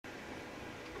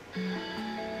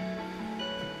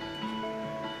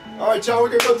Alright, y'all, we're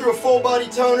going to go through a full body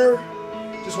toner.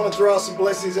 Just want to throw out some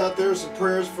blessings out there, some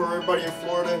prayers for everybody in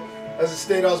Florida. That's the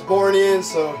state I was born in,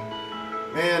 so,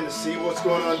 man, to see what's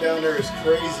going on down there is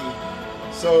crazy.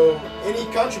 So, any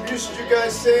contributions you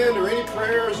guys send, or any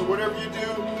prayers, or whatever you do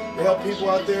to help people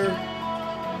out there,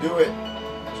 do it.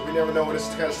 Because we never know when this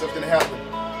kind of stuff's going to happen.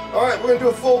 Alright, we're going to do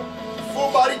a full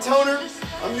body toner.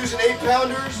 I'm using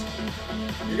 8-pounders.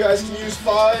 You guys can use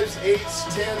 5s, 8s,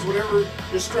 10s, whatever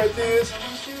your strength is.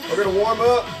 We're going to warm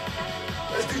up.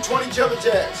 Let's do 20 jumping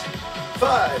jacks.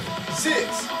 5,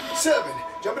 6, 7.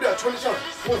 Jump it out, 20 times.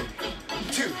 1,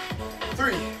 2,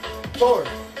 3, 4,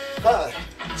 5,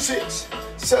 6,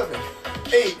 7,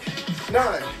 8,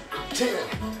 9, 10,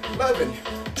 11,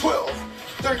 12,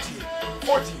 13,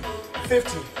 14,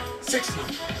 15,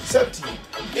 16, 17,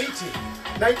 18,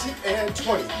 19, and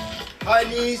 20. High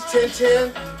knees, 10,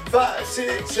 10, 5,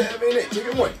 6, 7, 8. Take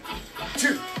it 1,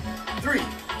 2, 3,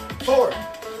 4,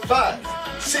 5,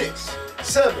 6,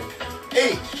 7,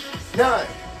 8, 9,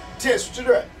 10. Switch it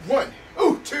right. 1,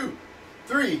 2,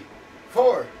 3,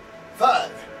 4,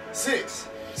 5, 6,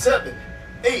 7,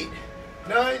 8,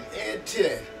 9, and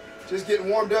 10. Just getting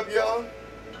warmed up, y'all.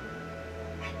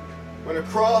 I'm going to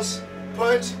cross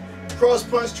punch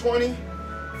 20.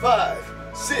 5,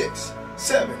 6,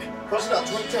 7. Cross it out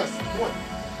 20 times. 1,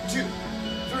 2,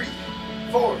 3,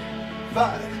 4,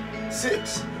 5,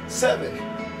 6, 7,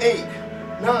 8,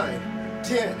 9,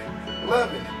 10,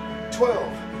 11,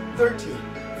 12, 13,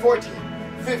 14,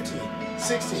 15,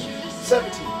 16,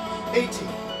 17, 18,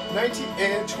 19,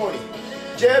 and 20.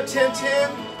 Jab 10,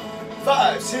 10,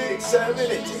 5, 6, 7, 8.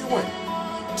 Take it 1,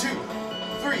 2,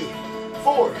 3,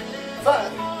 4,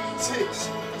 5, 6,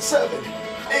 7,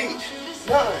 8,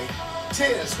 9,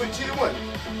 10. Switch it 1,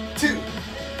 2,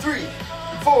 3,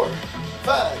 4,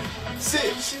 5,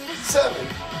 6, 7,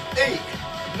 8,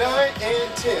 9,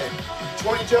 and 10.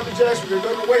 20 jumping jacks. We're going to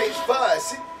go to weights. 5,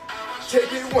 6.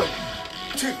 Take it 1,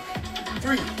 2,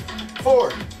 3,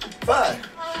 4, 5,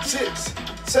 6,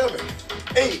 7,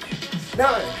 8,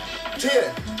 9,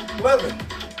 10, 11,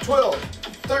 12,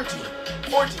 13,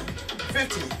 14,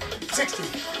 15, 16,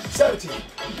 17,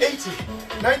 18,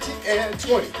 19, and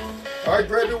 20. All right,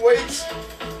 grab your weights.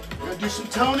 We're going to do some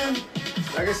toning.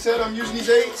 Like I said, I'm using these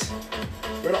 8s.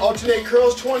 We're going to alternate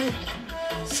curls 20,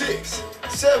 6,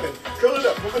 7. Curl it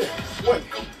up. Over there. 1,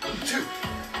 2,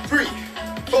 3,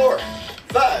 4,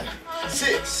 5,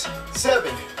 6,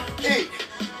 7, 8,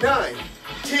 9,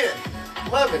 10,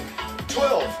 11,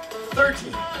 12,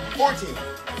 13, 14,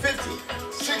 15,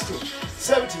 16,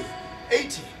 17,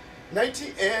 18,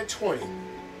 19, and 20.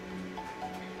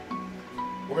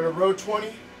 We're going to row 20.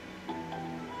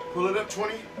 Pull it up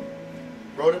 20.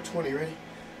 Row it up 20. Ready?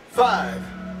 5,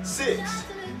 6,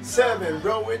 7.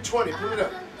 Row it 20. Pull it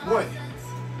up. 1,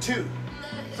 2,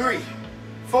 3,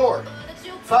 4,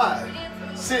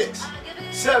 5, 6,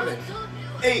 7,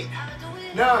 8,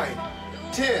 9,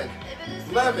 10,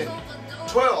 11,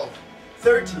 12,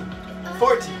 13,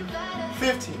 14,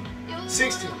 15,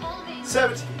 16,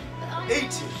 17,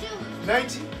 18,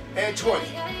 19, and 20.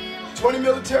 20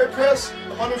 military press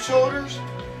on the shoulders.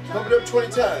 Pump it up 20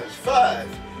 times. 5,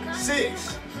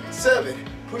 6, 7.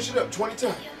 Push it up 20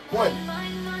 times. 1,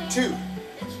 2,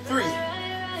 3,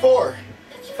 4,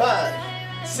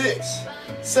 5, 6,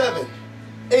 7,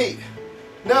 8,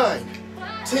 9,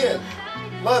 10,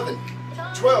 11,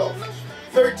 12,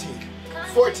 13,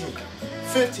 14,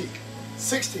 15,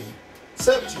 16,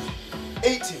 17,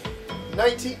 18,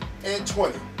 19, and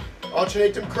 20.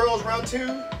 Alternate them curls, round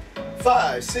 2.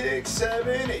 5, 6,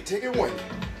 7, 8. Take it 1,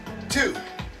 2,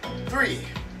 3,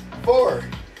 4,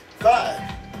 5,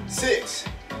 6,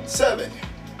 7,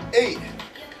 8,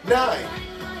 9,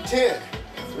 10,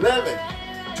 11,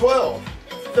 12,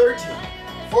 13,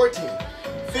 14,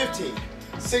 15,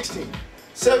 16,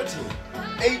 17,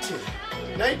 18,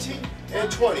 19,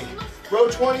 and 20. Row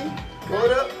 20, roll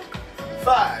it up.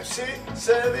 5, 6,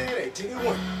 7, 8. Take it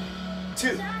 1,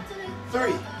 2,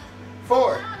 3,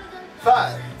 4,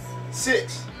 5,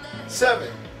 6, 7,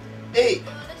 8,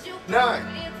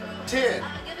 9, 10,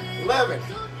 11,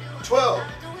 12,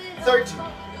 13,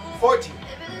 14,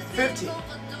 15,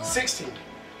 16,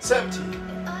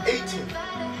 17, 18,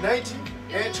 19,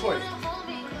 and 20.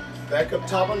 Back up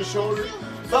top on the shoulder.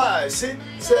 5, 6,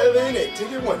 7, 8.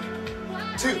 Take it 1,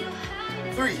 2,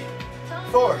 3,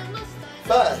 4,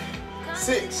 5,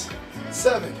 6,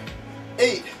 7,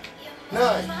 8,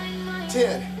 9,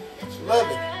 10,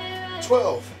 11,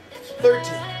 12,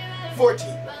 13,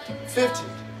 14, 15,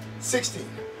 16,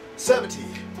 17,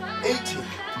 18,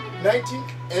 19,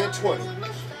 and 20.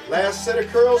 Last set of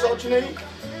curls, alternate.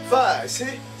 5,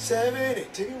 6, 7,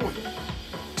 8. Take it 1,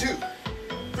 2,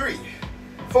 3,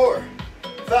 4,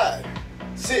 5,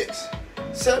 6,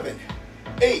 7,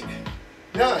 8,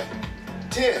 9,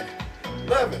 10,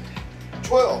 11,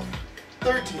 12,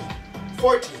 13,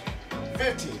 14,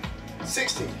 15,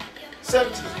 16,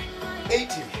 17,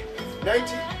 18,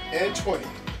 19, and 20.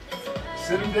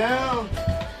 Sit them down.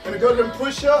 Gonna go to them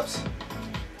push-ups.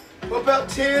 Up about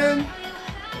 10,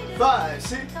 5,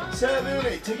 6, 7,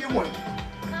 8. Take it 1,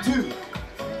 2,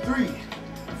 3,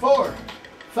 4,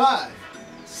 5,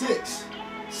 6,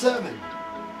 7,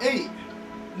 8,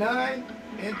 9,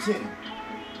 and 10.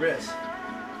 Rest.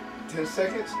 10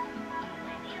 seconds.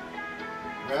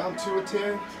 Round 2 of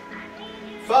 10.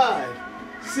 5,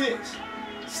 6,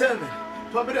 7.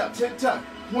 Pump it up 10 times.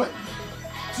 1,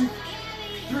 2,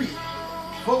 3,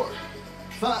 4,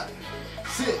 5,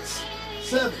 6,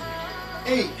 7,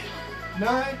 8,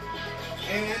 9,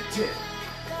 and 10.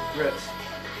 Rest.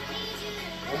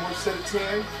 One more set of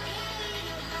 10.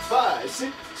 5,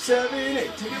 6, 7,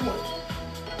 8. Take it 1,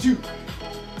 2,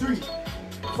 3,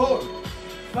 4,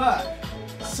 5,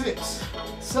 6,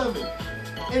 7,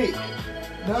 8,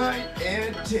 9,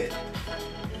 and 10.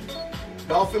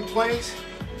 Dolphin planks.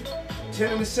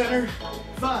 10 in the center.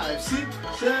 5, 6,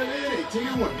 7, 8. Take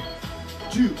it 1,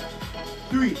 2,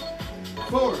 3,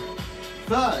 4,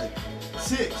 5,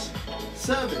 6,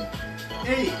 7,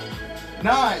 8,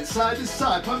 9. Side to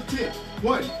side. Pump 10.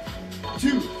 1,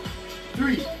 2,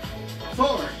 3,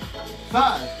 4,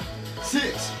 5,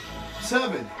 6,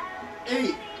 7,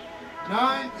 8,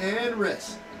 9, and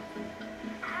rest.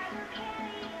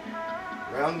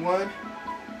 Round 1.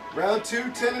 Round 2,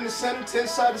 10 in the center, 10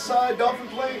 side to side, dolphin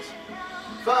planks.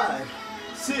 5,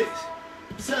 6,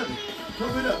 7.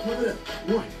 Pump it up, pump it up.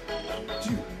 1,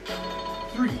 2,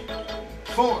 3,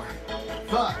 4,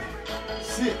 5,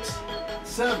 6,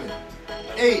 7,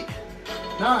 8,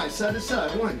 9. Side to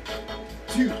side. 1,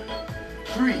 2,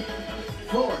 3,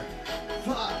 4,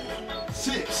 5,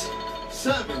 6,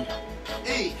 7,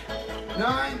 8,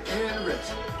 9, and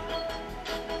rest.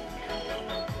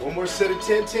 One more set of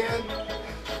 10, 10.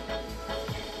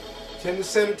 10 to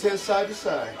center, 10 side to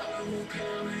side.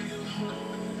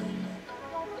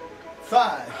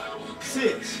 5,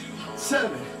 6,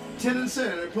 7, 10 in the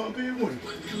center. Pump in. 1,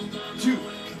 2,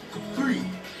 3,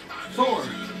 4,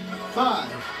 5,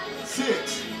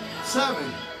 6,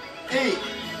 7, 8,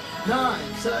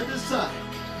 9. Side to side.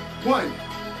 1,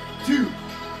 2,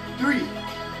 3,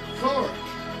 4,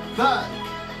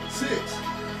 5, 6,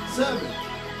 7,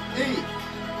 8,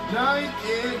 9,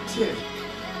 and 10.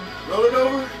 Roll it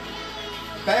over.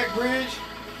 Back bridge.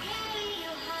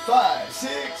 5,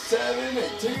 6, 7,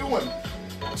 8. Take it 1,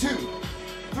 2,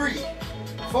 3,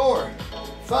 4,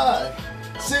 5,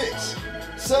 6,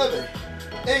 7,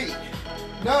 8,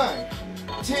 9,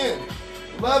 10,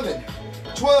 11,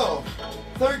 12,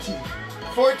 13,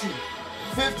 14,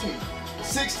 15,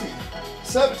 16,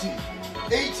 17,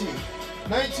 18,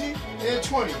 19, and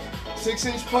 20.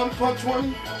 6-inch pump, pump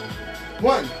 20.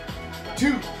 1,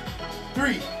 2,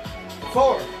 3,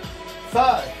 4,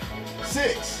 5,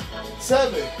 6,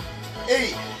 7,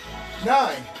 8,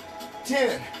 9,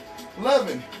 10,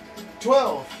 11,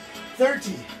 12,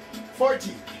 13,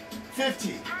 14,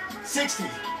 15, 16,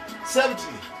 17,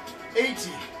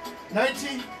 18,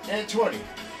 19, and 20.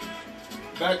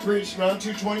 Back bridge, round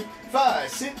 2, 20. 5,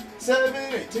 6, 7,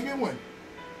 8. Take it 1,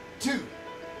 2,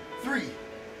 3,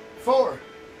 4,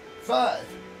 5,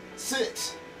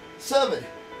 6, 7,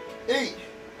 8,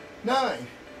 9,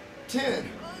 10,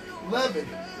 11,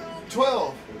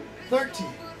 12, 13,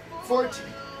 14,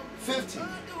 15,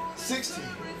 16,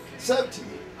 17,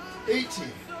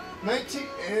 18, 19,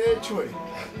 and 20.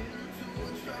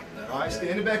 All right,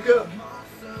 stand it back up.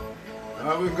 All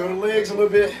right, we're gonna go to legs a little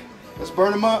bit. Let's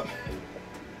burn them up.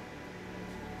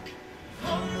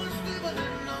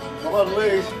 A lot of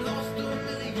legs.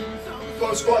 Go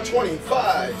to squat 20.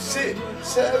 5, 6,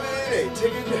 7, 8.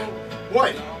 Take it down.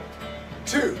 1,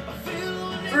 2,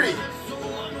 3,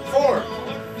 4,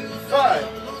 5,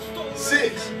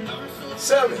 6,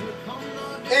 7,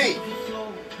 8,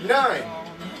 9,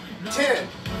 10,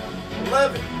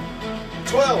 11,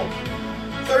 12,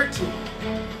 13,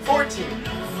 14,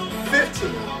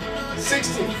 15,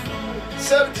 16,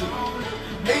 17,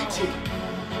 18,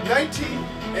 19,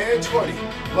 and 20.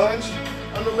 Lunge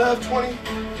on the left, 20.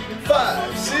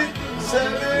 5, 6,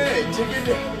 7, 8. Take it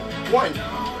down. 1,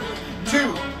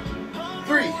 2,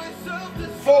 3,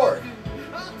 4,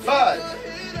 5,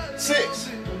 6,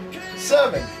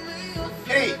 7,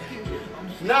 8,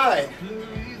 9,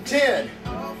 10,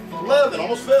 11,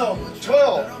 almost fell,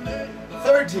 12,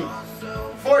 13,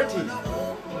 14,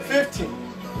 15,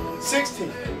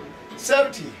 16,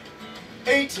 17,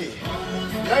 18,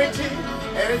 19,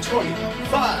 and 20.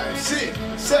 5, 6,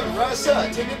 7, right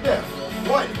side, take it down.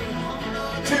 1,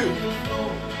 2,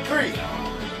 3,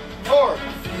 4,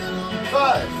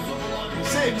 5,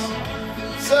 6,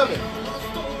 7,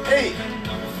 8,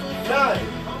 9,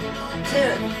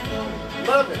 10,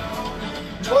 11,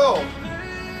 12,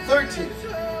 13,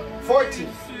 14,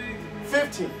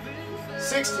 15,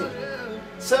 16,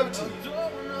 17,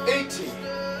 18,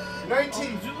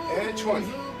 19, and 20.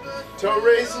 Toe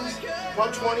raises,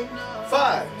 pump 20,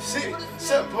 5, 6,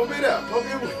 7, pump it out, pump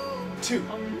it away. 2,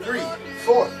 3,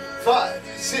 4, 5,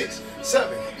 6,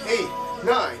 7, 8,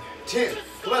 9, 10,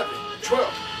 11,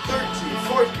 12, 13,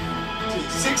 14,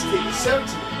 16,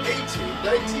 17, 18,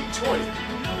 19, 20.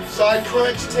 Side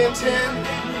crunch, 10, 10,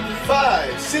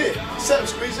 5, 6, 7,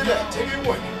 squeeze it out, take it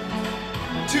 1,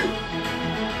 2,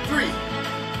 3,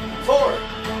 4,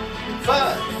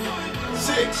 5,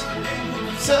 6,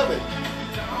 7,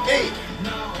 8,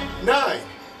 9,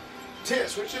 10,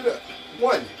 switch it up,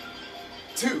 1,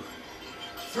 2,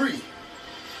 3,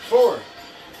 4,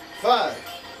 5,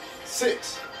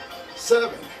 6,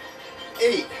 7,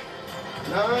 8,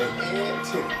 9, and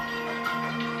 10.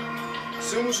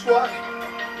 Sumo squat,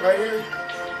 right here,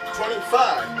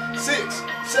 25, 6,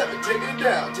 7, take it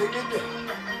down, take it down.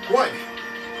 1,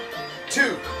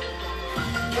 2,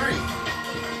 3,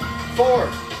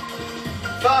 4,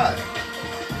 5,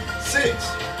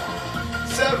 6,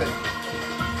 7,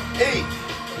 8,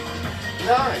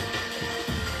 9,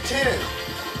 10,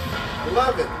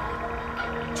 11,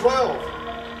 12,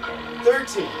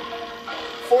 13,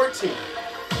 14,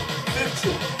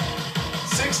 15,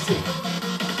 16,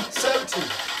 17,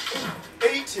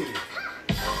 18,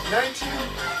 19,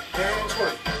 and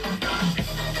 20.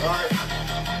 All right.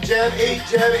 Jab 8, 8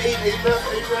 left,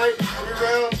 8 right, 3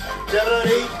 rounds. Jab it on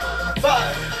 8,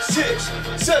 5, 6,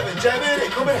 7, jab it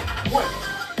 8, go back. 1,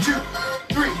 2,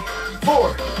 3,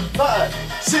 4, 5,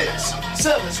 6,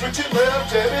 7, switch it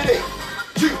left, jab it 8,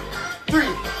 2, 3,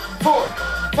 4,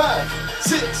 5,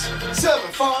 6,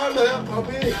 7, far left, pump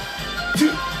it 8, 2,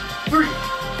 3,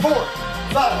 4,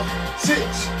 5,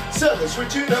 6, 7,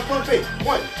 switch it up, pump 8,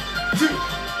 1, 2,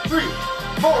 3,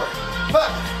 4,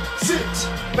 5, 6,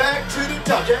 back to the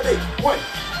top, jab 8, 1,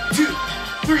 2,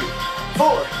 3,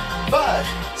 4, 5,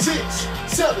 6,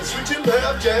 7, switch it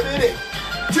left, jab it 8,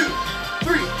 2,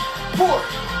 3, 4,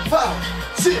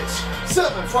 5, 6,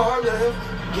 7, far left,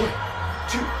 1,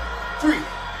 2, 3,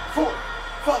 4,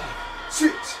 5,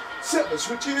 6, 7,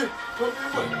 switch it, pump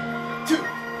it 1, 2,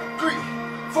 3,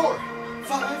 4,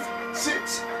 5,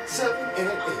 6, 7, and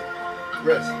 8.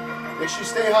 Rest. Make sure you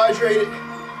stay hydrated.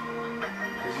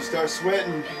 As you start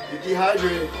sweating, you're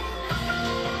dehydrated.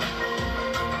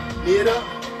 Knee it up.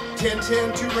 10,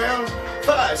 10, 2 rounds.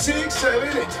 5, 6,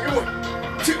 7, 8.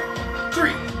 1, 2,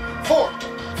 3, 4,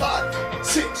 5,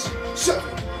 6, 7,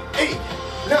 8,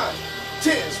 9,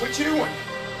 10. Switch it 1,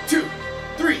 2,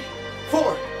 3,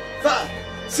 4, 5,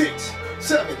 6,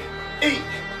 7, 8,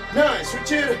 9.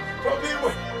 Switch it. Probably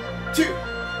 1, 2,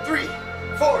 3,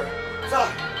 4,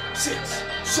 5, 6,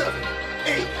 7,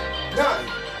 8, 9,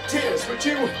 10. Switch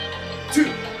it 1,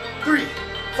 2, 3,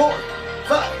 4,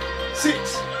 5,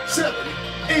 6, 7,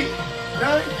 8,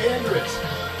 9, and rest.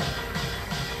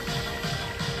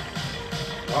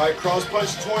 All right, cross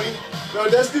punch 20. No,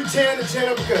 let's do 10 and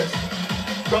 10 uppercuts.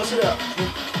 Cross it out.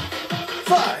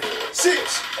 5,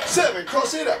 6, 7.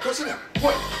 Cross it out. Cross it out.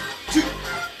 1, 2,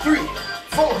 3,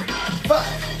 4, 5,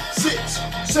 6,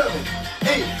 7,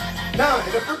 8,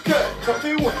 9. Uppercut. Come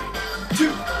in 1,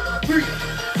 2, 3,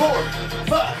 4,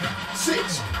 5,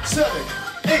 6, 7,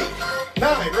 8,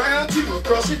 9. Round 2.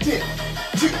 Across it 10.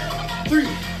 2, 3,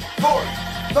 4,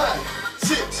 5,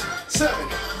 6, 7,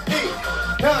 8,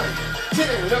 9,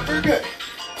 10. Uppercut.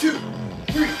 2,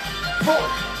 3, 4,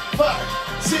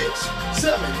 5, 6,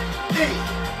 7,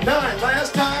 8, 9.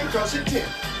 Last time. Cross it 10.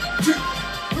 2,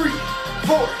 3,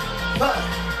 4, 5,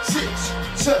 6,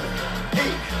 7,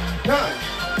 8, 9,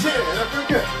 10.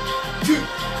 Uppercut. 2,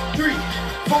 3,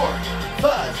 4,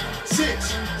 5,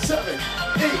 6, 7,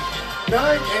 8,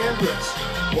 9, and rest.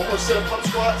 One more set of pump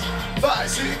squats. 5,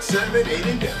 6, 7, 8,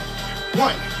 and down.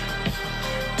 1,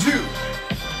 2,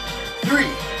 3,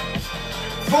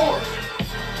 4,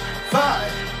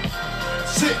 5,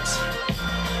 6,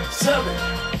 7,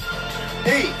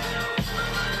 8,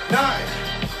 9,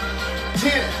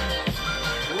 10,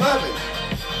 11,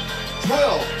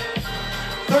 12,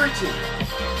 13,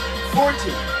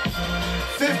 14,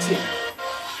 15,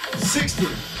 16,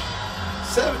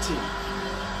 17,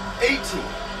 18,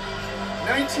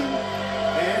 19,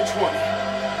 and 20.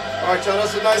 All right, y'all,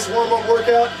 that's a nice warm-up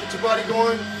workout. Get your body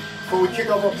going before we kick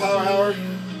off our power hour.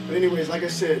 But anyways, like I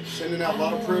said, sending out a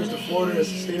lot of prayers to Florida. That's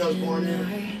the state I was born in.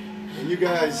 And you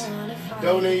guys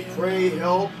donate, pray,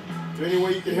 help. Is there any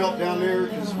way you can help down there?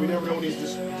 Because we never know when these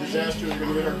disasters are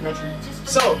going to hit our country.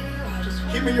 So,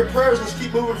 keep in your prayers. Let's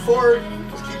keep moving forward.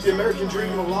 Let's keep the American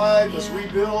dream alive. Let's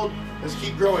rebuild. Let's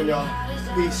keep growing, y'all.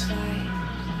 Peace.